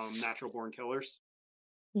from Natural Born Killers.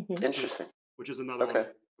 Interesting. Which is another one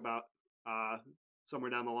about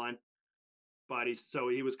somewhere down the line. But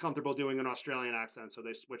he was comfortable doing an Australian accent, so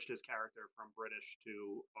they switched his character from British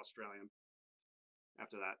to Australian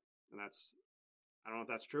after that. And I don't know if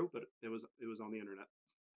that's true, but it was on the internet.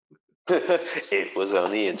 It was on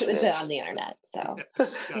the internet. It was on the internet, so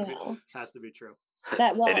has to be true.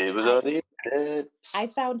 And it was on the internet. I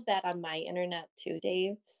found that on my internet too,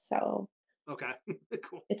 Dave. So okay,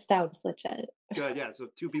 cool. It sounds legit. Good, yeah. So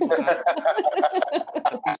 2 people have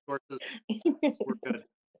 2 sources. We're good.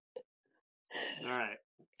 All right.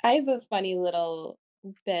 I have a funny little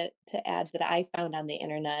bit to add that I found on the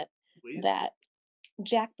internet. Please? That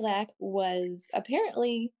Jack Black was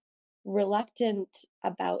apparently reluctant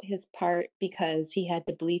about his part because he had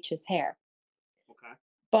to bleach his hair. Okay.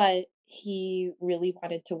 But he really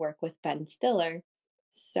wanted to work with Ben Stiller,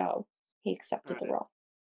 so he accepted the role.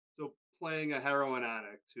 So playing a heroin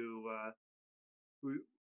addict who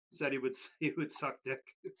said he would suck dick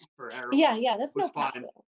for heroin. Yeah, that's was no fine.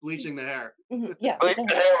 problem. Bleaching the hair. Yeah, bleaching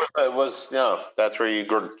the hair was that's where you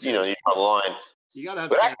draw the line. You gotta have.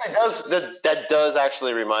 But actually, that does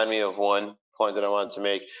actually remind me of one point that I wanted to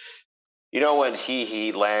make. When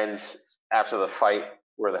he lands after the fight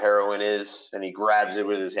where the heroin is, and he grabs it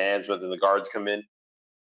with his hands, but then the guards come in.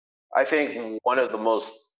 I think one of the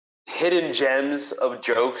most hidden gems of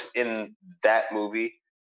jokes in that movie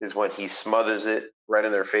is when he smothers it right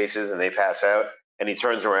in their faces and they pass out, and he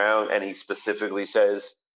turns around and he specifically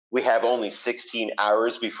says, "We have only 16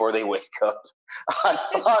 hours before they wake up." I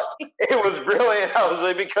thought it was brilliant. I was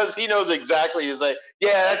like, because he knows exactly. He's like,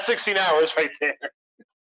 yeah, that's 16 hours right there.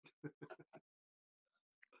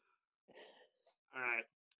 All right.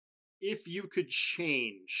 If you could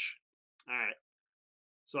change. All right.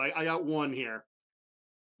 So I got one here.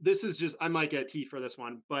 This is just, I might get heat for this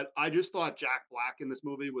one, but I just thought Jack Black in this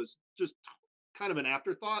movie was just kind of an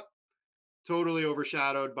afterthought, totally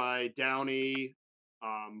overshadowed by Downey,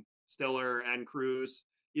 Stiller, and Cruise,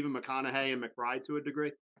 even McConaughey and McBride to a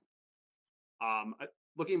degree.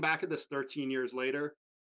 Looking back at this 13 years later,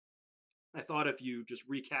 I thought if you just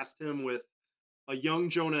recast him with a young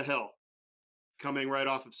Jonah Hill coming right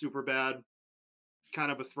off of Superbad,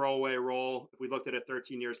 kind of a throwaway role. If we looked at it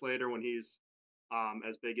 13 years later when he's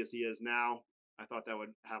as big as he is now, I thought that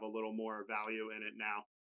would have a little more value in it now.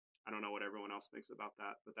 I don't know what everyone else thinks about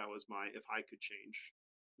that, but that was if I could change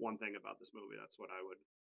one thing about this movie, that's what I would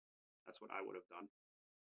have done.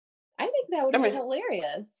 I think that would have been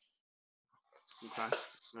hilarious. Okay.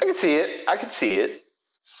 I can see it. I can see it.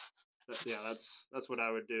 Yeah, that's what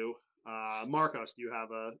I would do. Marcos, do you have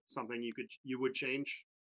something you would change?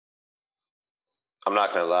 I'm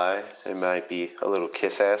not gonna lie, it might be a little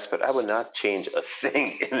kiss ass, but I would not change a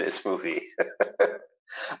thing in this movie.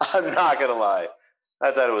 I'm not gonna lie.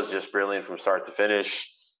 I thought it was just brilliant from start to finish.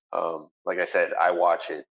 Like I said, I watch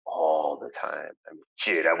it all the time. I mean,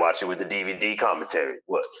 shit, I watch it with the DVD commentary.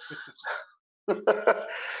 What?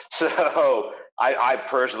 So I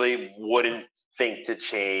personally wouldn't think to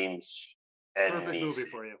change anything. Perfect movie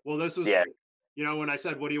for you. Well, this was, when I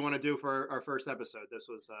said, what do you want to do for our first episode? This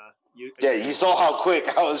was, you. Yeah, you saw how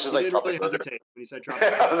quick I was just like Tropic Thunder. Hesitate when you said Tropic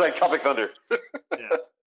Thunder. I was like Tropic Thunder. Yeah.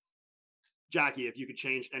 Jackie, if you could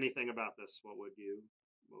change anything about this, what would you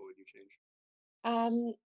change?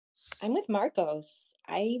 I'm with Marcos.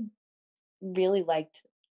 I really liked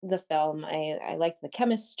the film. I liked the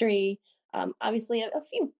chemistry. Obviously, a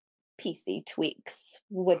few PC tweaks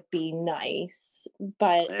would be nice,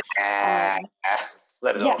 but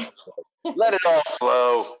let it all let it all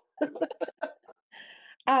flow.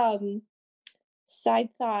 So I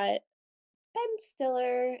thought Ben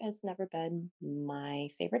Stiller has never been my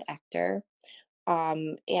favorite actor,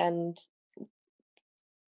 and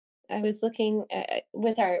I was looking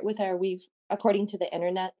with our we've according to the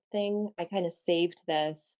internet thing. I kind of saved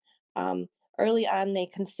this. Early on, they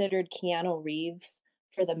considered Keanu Reeves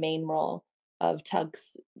for the main role of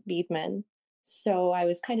Tug's Beedman. So I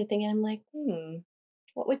was kind of thinking, I'm like,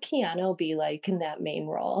 what would Keanu be like in that main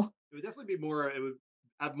role? It would definitely be more. It would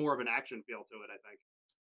have more of an action feel to it, I think.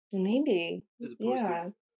 Maybe, yeah.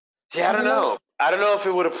 Yeah, I don't know. I don't know if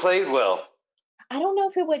it would have played well. I don't know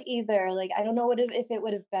if it would either. Like, I don't know if it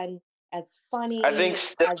would have been as funny. I think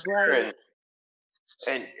as light.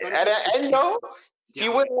 And no, he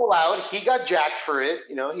went all out. He got jacked for it.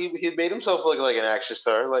 You know, he made himself look like an action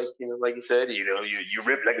star. Like, you know, like he said, you know, you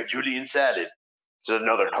rip like a Julian salad. It's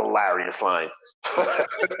another hilarious line.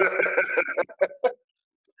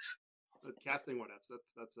 Casting what ifs.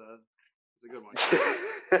 That's a good one.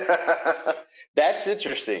 That's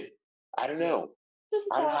interesting. I don't know.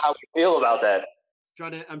 I don't know how you feel about that.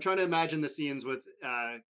 I'm trying to imagine the scenes with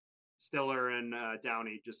Stiller and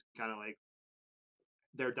Downey, just kind of like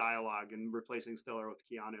their dialogue and replacing Stiller with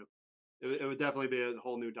Keanu. It would definitely be a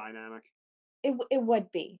whole new dynamic. It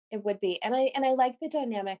would be, and I like the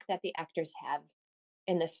dynamic that the actors have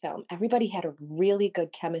in this film. Everybody had a really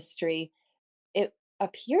good chemistry. It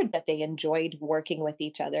appeared that they enjoyed working with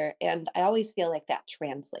each other, and I always feel like that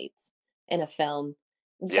translates in a film.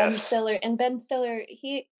 Yes. Ben Stiller,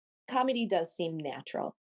 comedy does seem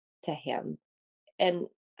natural to him, and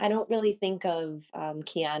I don't really think of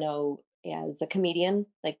Keanu as a comedian.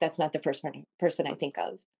 Like, that's not the first person I think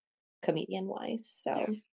of comedian wise. So,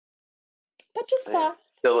 but just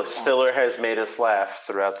thoughts. Stiller has made us laugh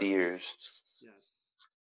throughout the years. Yes.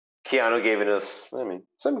 Keanu gave us, I mean,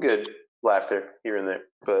 some good laughter here and there,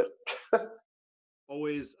 but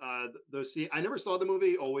always those scenes. I never saw the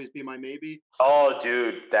movie Always Be My Maybe. Oh,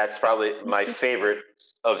 dude, that's probably my favorite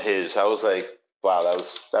of his. I was like, wow,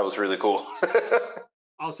 that was really cool.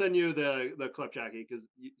 I'll send you the clip, Jackie, because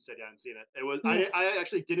you said you hadn't seen it. It was I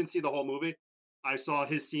actually didn't see the whole movie. I saw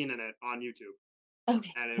his scene in it on YouTube,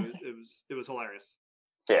 okay, and it was hilarious.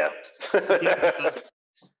 Yeah.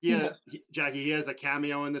 Jackie, he has a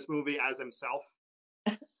cameo in this movie as himself,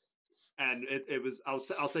 and it was. I'll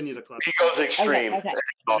send you the clip. He goes extreme. Okay.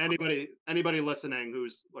 And anybody listening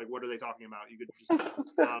who's like, what are they talking about? You could just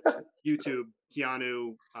YouTube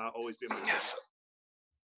Keanu Always Be My Maybe. Yes.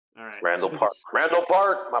 All right. Randall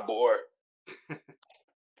Park, my boy.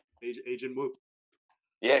 Agent Whoop.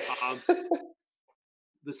 Yes.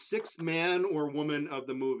 The sixth man or woman of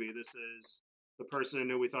the movie. This is the person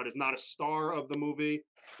who we thought is not a star of the movie,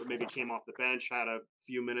 but maybe came off the bench, had a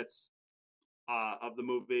few minutes of the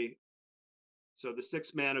movie. So the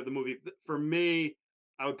sixth man of the movie. For me,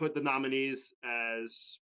 I would put the nominees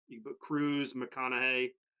as Cruise,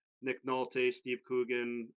 McConaughey, Nick Nolte, Steve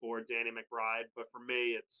Coogan, or Danny McBride. But for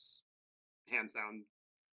me, it's hands down,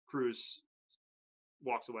 Cruise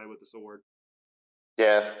walks away with this award.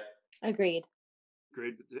 Yeah. Agreed.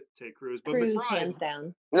 Take Cruise, but Cruise, McBride, hands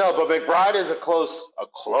down. No, but McBride is a close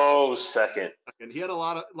second. And he had a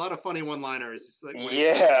lot of funny one-liners. Like,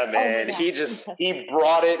 yeah, man. He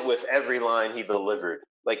brought it with every line he delivered.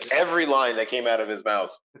 Like every line that came out of his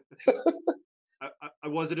mouth. I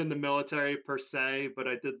wasn't in the military per se, but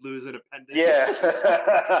I did lose an appendix.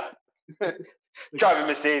 Yeah. Driving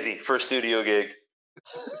Miss Daisy, first studio gig.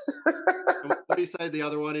 What did he say? The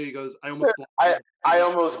other one, he goes, I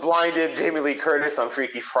almost blinded Jamie Lee Curtis on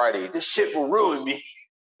Freaky Friday. This shit will ruin me.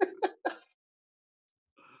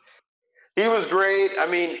 He was great. I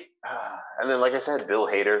mean, and then like I said, Bill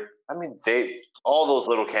Hader. I mean, all those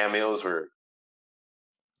little cameos were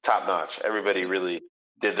top notch. Everybody really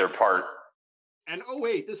did their part. And oh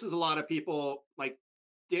wait, this is a lot of people like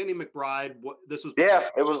Danny McBride. This was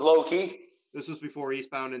it was low key. This was before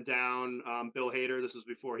Eastbound and Down. Bill Hader. This was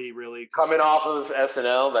before he really coming off of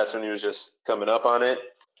SNL. That's when he was just coming up on it.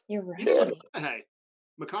 You're right.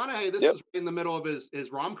 McConaughey. This was in the middle of his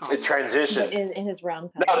rom com. It transitioned in his rom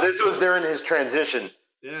com. No, this was during his transition.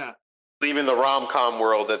 Yeah, leaving the rom com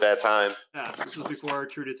world at that time. Yeah, this was before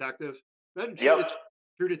True Detective.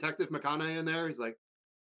 True Detective McConaughey in there. He's like,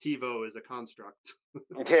 TiVo is a construct.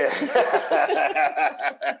 Yeah.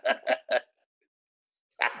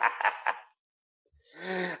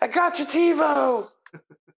 I got you, TiVo.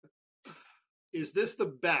 Is this the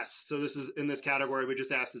best? So this is in this category. We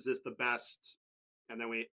just asked, is this the best? And then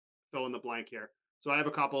we fill in the blank here. So I have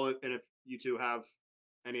a couple, and if you two have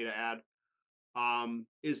any to add.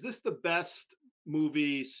 Is this the best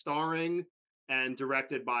movie starring and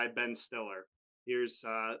directed by Ben Stiller? Here's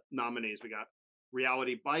nominees. We got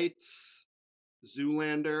Reality Bites,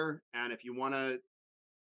 Zoolander, and if you want to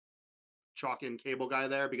chalk in Cable Guy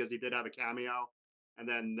there because he did have a cameo, and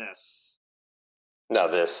then this. No,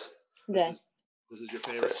 this. This is your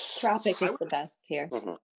favorite. Tropic is the best here.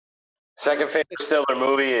 Mm-hmm. Second favorite Stiller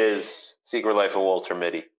movie is Secret Life of Walter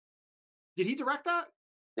Mitty. Did he direct that?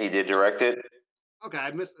 He did direct it. Okay,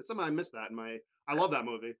 I missed that in my. I love that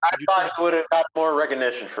movie. I thought he would have got more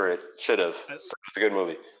recognition for it. Should have. It's a good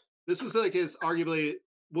movie. This was like this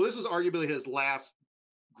was arguably his last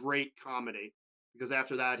great comedy because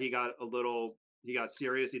after that he got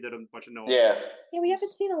serious. He did a bunch of Yeah, we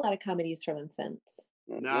haven't seen a lot of comedies from him since.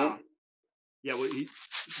 No. Yeah, well, he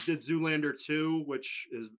did Zoolander 2, which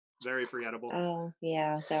is very forgettable. Oh,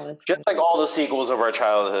 yeah, that was just like all the sequels of our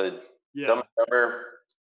childhood. Yeah. Dumb and Dumber,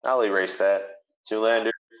 I'll erase that.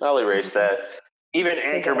 Zoolander, I'll erase that. Even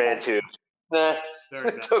Anchorman 2. Nah,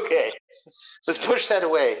 it's okay. Let's push that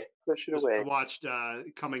away. Push it away. I watched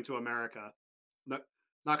Coming to America.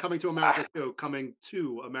 Not Coming to America 2, Coming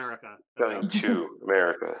to America. Coming to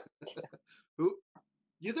America. Who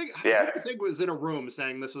you think was in a room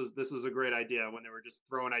saying this was a great idea when they were just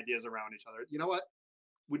throwing ideas around each other? You know what?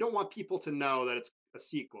 We don't want people to know that it's a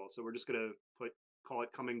sequel, so we're just gonna call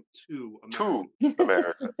it Coming to America. To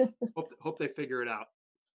America. hope they figure it out.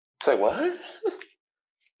 Say what?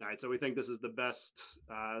 All right, so we think this is the best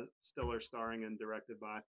Stiller starring and directed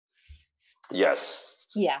by. Yes.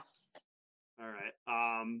 Yes. All right.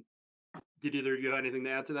 Did either of you have anything to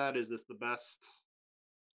add to that? Is this the best?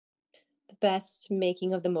 The best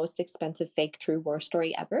making of the most expensive fake true war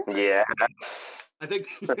story ever? Yeah. I think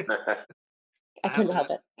I couldn't help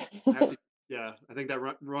it. I think that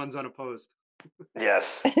runs unopposed.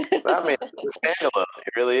 Yes. I mean, it's standalone.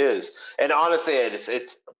 It really is. And honestly,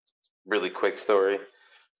 it's really quick story.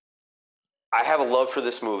 I have a love for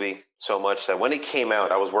this movie so much that when it came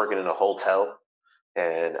out, I was working in a hotel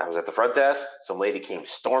and I was at the front desk. Some lady came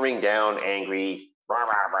storming down, angry. Rah, rah,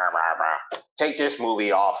 rah, rah, rah. Take this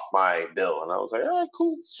movie off my bill. And I was like, all right,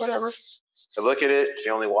 cool, whatever. So look at it. She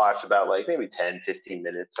only watched about maybe 10, 15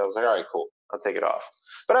 minutes. So I was like, all right, cool, I'll take it off.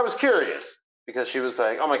 But I was curious because she was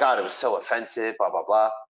like, oh my God, it was so offensive, blah, blah, blah.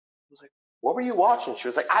 I was like, what were you watching? She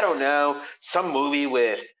was like, I don't know, some movie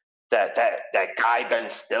with that guy, Ben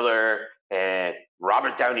Stiller, and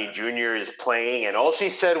Robert Downey Jr. is playing, and all she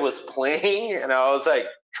said was playing, and I was like,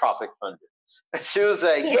 Tropic Thunder. And she was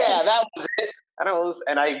like, yeah, that was it.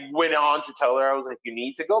 And I went on to tell her, I was like, you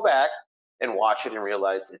need to go back and watch it and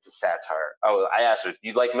realize it's a satire. I asked her,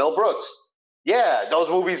 you like Mel Brooks? Yeah, those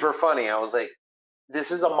movies were funny. I was like,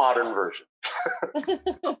 this is a modern version.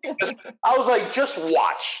 I was like, just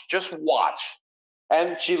watch.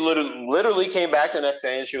 And she literally came back the next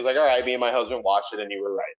day and she was like, all right, me and my husband watched it and you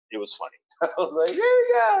were right. It was funny. I was like, here we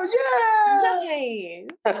go.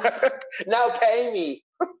 Yeah. Nice. Now pay me.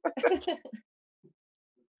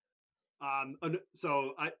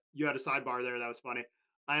 So you had a sidebar there. That was funny.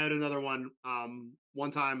 I had another one.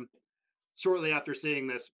 One time, shortly after seeing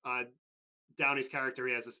this, Downey's character,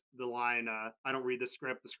 he has the line, I don't read the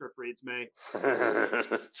script reads me.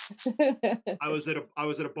 I was at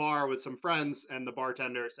a bar with some friends and the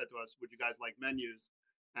bartender said to us, would you guys like menus?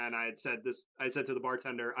 And I said to the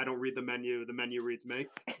bartender, I don't read the menu reads me.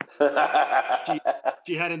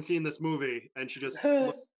 She hadn't seen this movie and she just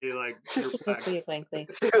looked at me like, she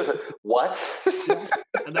was like, what?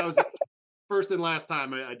 And that was the first and last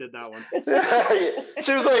time I did that one.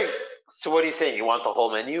 She was like, so what are you saying? You want the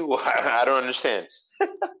whole menu? I don't understand.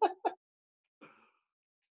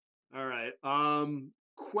 All right.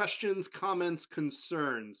 Questions, comments,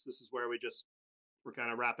 concerns. This is where we just we're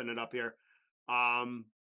kind of wrapping it up here.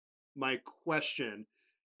 My question: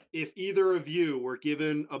 if either of you were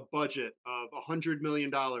given a budget of $100 million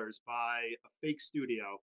by a fake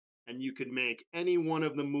studio, and you could make any one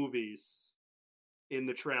of the movies in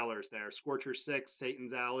the trailers there, Scorcher 6,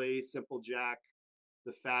 Satan's Alley, Simple Jack,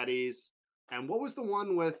 The Fatties, and what was the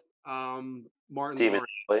one with Martin Demon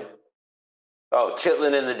Lawrence? Oh,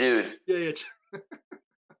 Chitlin and the Dude. Yeah.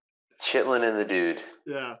 Chitlin and the Dude.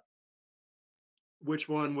 Yeah. Which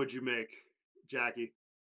one would you make, Jackie?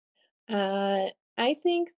 I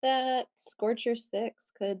think that Scorcher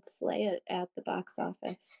 6 could slay it at the box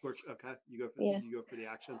office. Okay, you go for the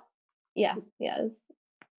action. Yeah, yes.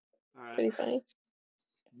 All right. Pretty funny.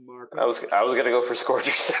 Marcus? I was gonna go for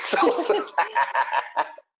Scorcher 6 also.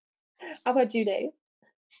 How about you, Dave?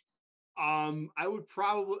 I would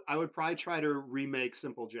probably try to remake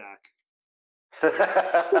Simple Jack.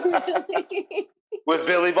 With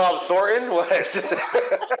Billy Bob Thornton? What?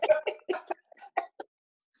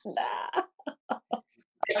 Nah.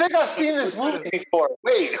 I think I've seen this movie before.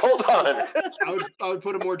 Wait, hold on. I would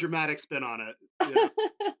put a more dramatic spin on it.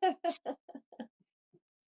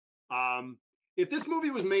 Yeah. If this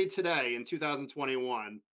movie was made today in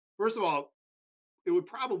 2021, first of all, it would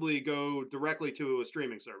probably go directly to a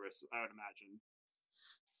streaming service, I would imagine.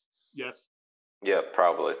 Yes? Yeah,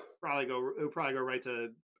 probably. It would probably go right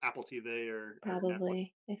to Apple TV or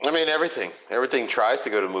Probably. I mean, everything tries to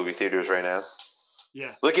go to movie theaters right now.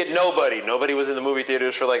 Yeah. Look at Nobody. Nobody was in the movie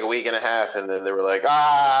theaters for like a week and a half, and then they were like,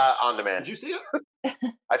 on demand. Did you see it?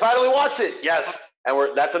 I finally watched it. Yes,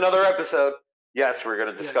 and that's another episode. Yes, we're going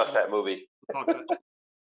to discuss that movie. Talk about it.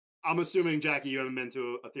 I'm assuming, Jackie, you haven't been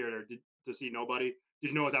to a theater to see Nobody. Did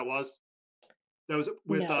you know what that was? That was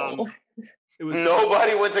with No. It was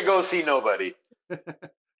Nobody went to go see Nobody.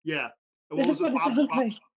 Yeah. This is what it sounds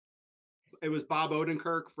like. It was Bob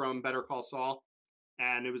Odenkirk from Better Call Saul,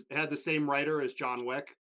 and it had the same writer as John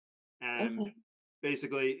Wick, and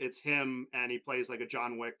basically it's him, and he plays like a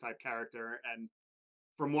John Wick type character. And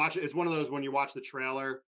from watching, it's one of those when you watch the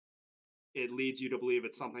trailer, it leads you to believe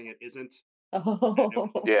it's something it isn't.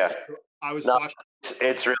 Yeah, I was watching.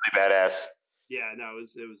 It's really badass. Yeah, no,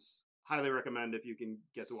 it was highly recommend if you can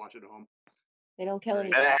get to watch it at home. They don't kill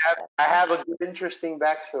And anybody. I have a good, interesting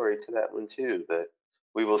backstory to that one too that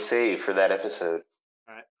we will save for that episode.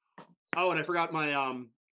 All right. Oh, and I forgot my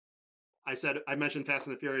I mentioned Fast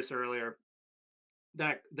and the Furious earlier.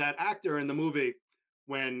 That actor in the movie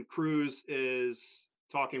when Cruise is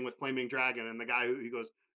talking with Flaming Dragon and the guy he goes,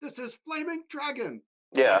 "This is Flaming Dragon."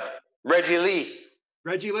 Yeah, Reggie Lee.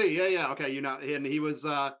 Yeah. Okay, and he was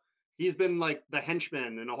he's been like the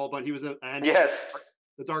henchman in a whole bunch. He was a henchman. Yes.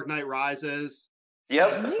 The Dark Knight Rises.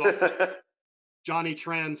 Yep. Johnny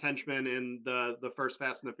Tran's henchman in the first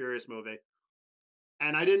Fast and the Furious movie.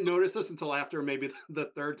 And I didn't notice this until after maybe the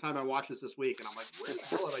third time I watched this week. And I'm like, where the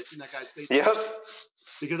hell have I seen that guy's face? Yep.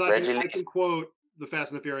 Because I can quote the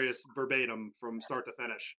Fast and the Furious verbatim from start to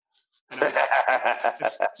finish. And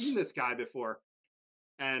I've seen this guy before.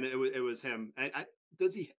 And it was him. And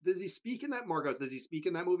does he speak in that, Marcos? Does he speak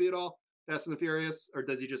in that movie at all? Fast and the Furious? Or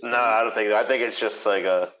does he just... No, I don't think... I think it's just like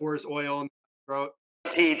a... Pour his oil in the throat.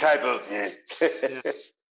 Tea type of... Yeah.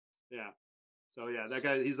 So, yeah, that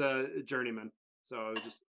guy, he's a journeyman. So I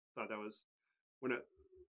just thought that was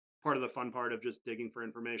part of the fun part of just digging for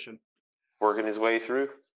information. Working his way through.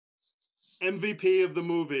 MVP of the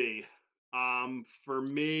movie. For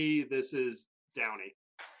me, this is Downey.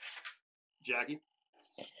 Jackie?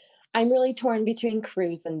 I'm really torn between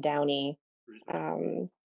Cruise and Downey.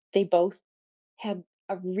 They both had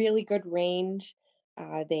a really good range.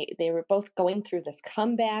 They were both going through this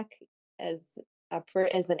comeback as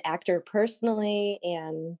an actor personally,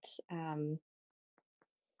 and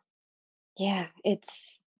yeah,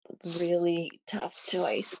 it's really tough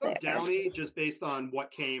choice there. Downey, just based on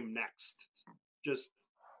what came next. Just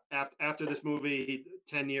after this movie,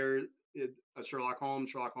 10 years, a Sherlock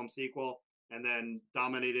Holmes sequel, and then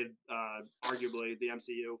dominated arguably the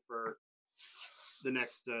MCU for the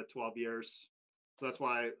next 12 years. So that's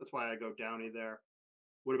why I go Downey there.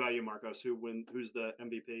 What about you, Marcos? Who's the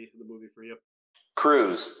MVP of the movie for you?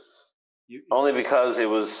 Cruise. Only because it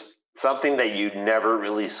was something that you never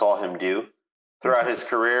really saw him do throughout his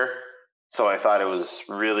career. So I thought it was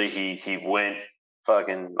really, he went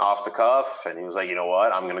fucking off the cuff and he was like, you know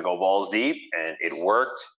what? I'm going to go balls deep. And it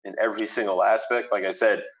worked in every single aspect. Like I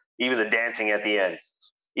said, even the dancing at the end.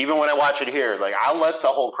 Even when I watch it here, like I'll let the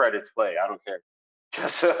whole credits play. I don't care.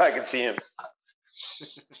 Just so I can see him.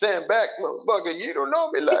 Stand back, motherfucker. You don't know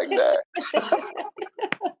me like that.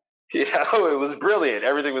 Yeah, it was brilliant.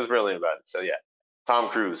 Everything was brilliant about it. So yeah, Tom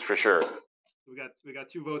Cruise for sure. we got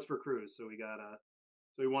 2 votes for Cruise, so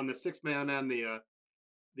we won the 6th man and the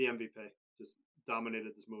MVP. Just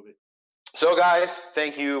dominated this movie. So, guys,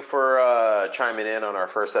 thank you for chiming in on our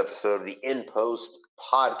first episode of the In Post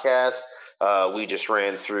podcast. We just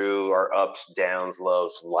ran through our ups, downs,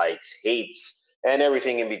 loves, likes, hates, and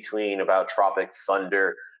everything in between about Tropic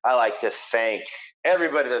Thunder. I like to thank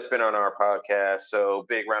everybody that's been on our podcast. So,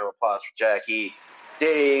 big round of applause for Jackie.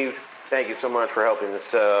 Dave, thank you so much for helping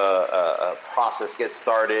this process get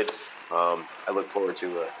started. I look forward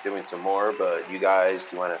to doing some more, but you guys,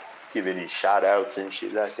 do you want to give any shout outs and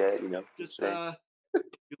shit like that, Just if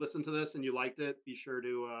you listen to this and you liked it, be sure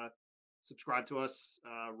to subscribe to us,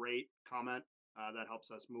 rate, comment. That helps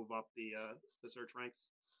us move up the search ranks.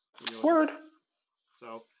 Word.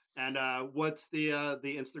 So, and what's the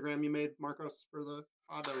Instagram you made, Marcos, for the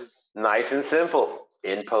pod? That was nice and simple.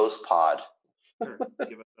 In Post Pod. Sure.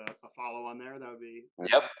 Give us a follow on there. That would be.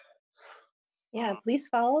 Yep. Yeah, please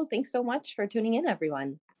follow. Thanks so much for tuning in,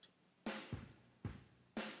 everyone.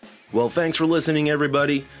 Well, thanks for listening,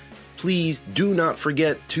 everybody. Please do not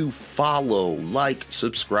forget to follow, like,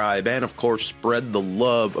 subscribe, and of course, spread the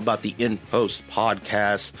love about the In Post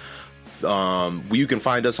podcast. You can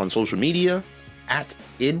find us on social media at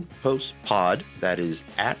In Post Pod. That is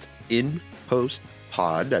at In Post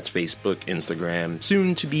Pod. That's Facebook, Instagram,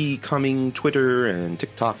 soon to be coming Twitter and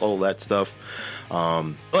TikTok, all that stuff.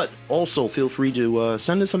 But also feel free to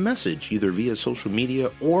send us a message either via social media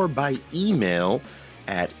or by email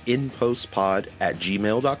at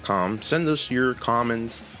inpostpod@gmail.com. Send us your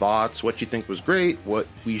comments, thoughts, what you think was great, what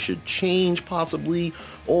we should change possibly,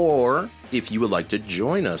 or if you would like to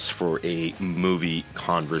join us for a movie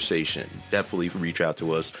conversation. Definitely reach out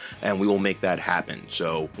to us and we will make that happen.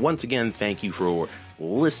 So once again, thank you for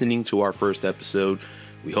listening to our first episode.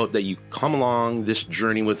 We hope that you come along this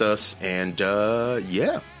journey with us, and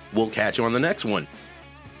we'll catch you on the next one.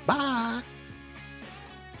 Bye.